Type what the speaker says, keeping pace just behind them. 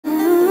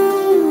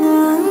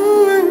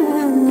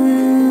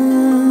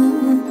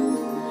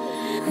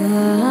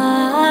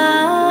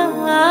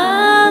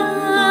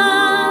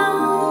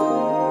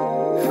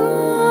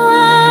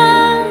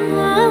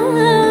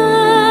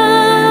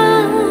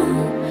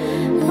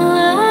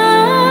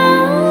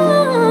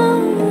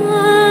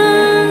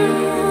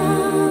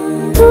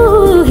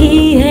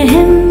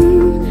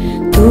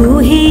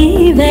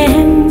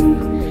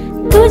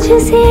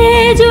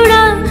से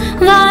जुड़ा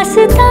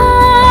वास्ता।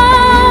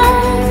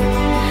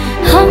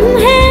 हम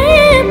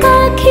हैं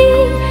पाखी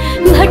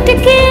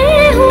भटके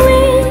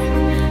हुए,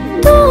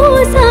 तो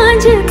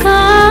सांझ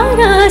का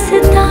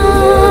रास्ता।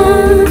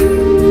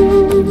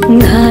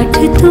 घाट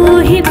तू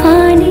ही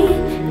पानी,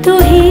 तू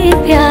ही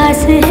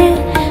प्यास है,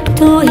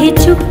 तू ही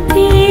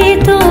चुप्पी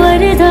तो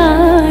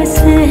अरदास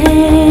है।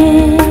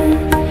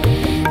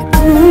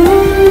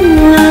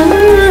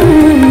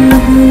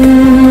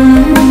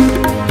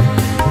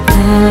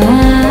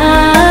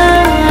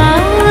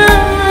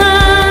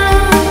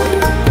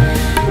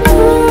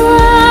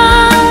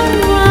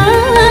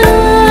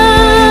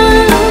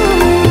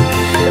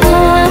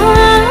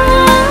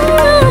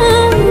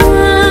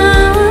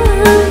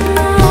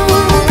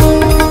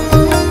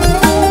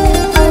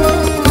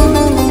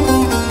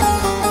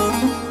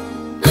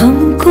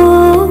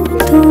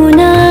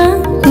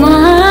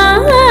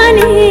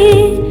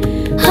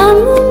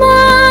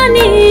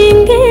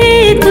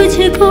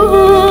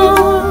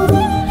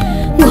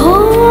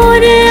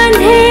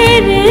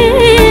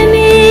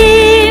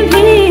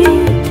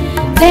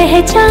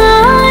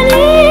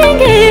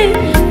 पहचानेंगे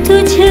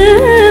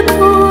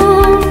तुझको,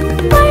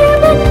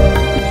 पर्वत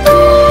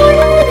तोड़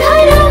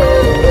धर्म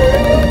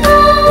का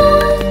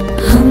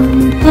हम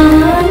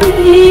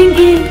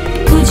पाएंगे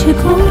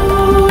तुझको।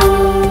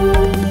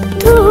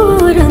 तू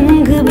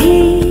रंग भी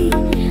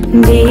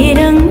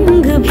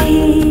बेरंग भी,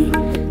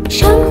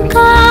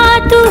 शंका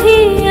तू ही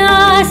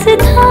आस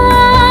था।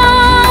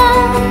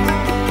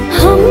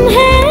 हम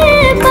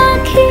हैं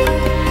पाखी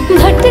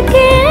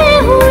भटके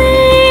हुए,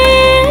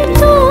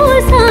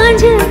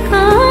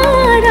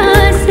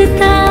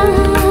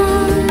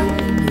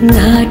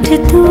 घाट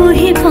तू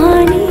ही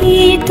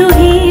पानी, तू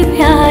ही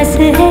प्यास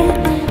है,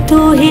 तू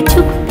ही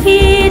चुप्पी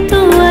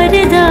तो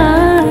अरदास।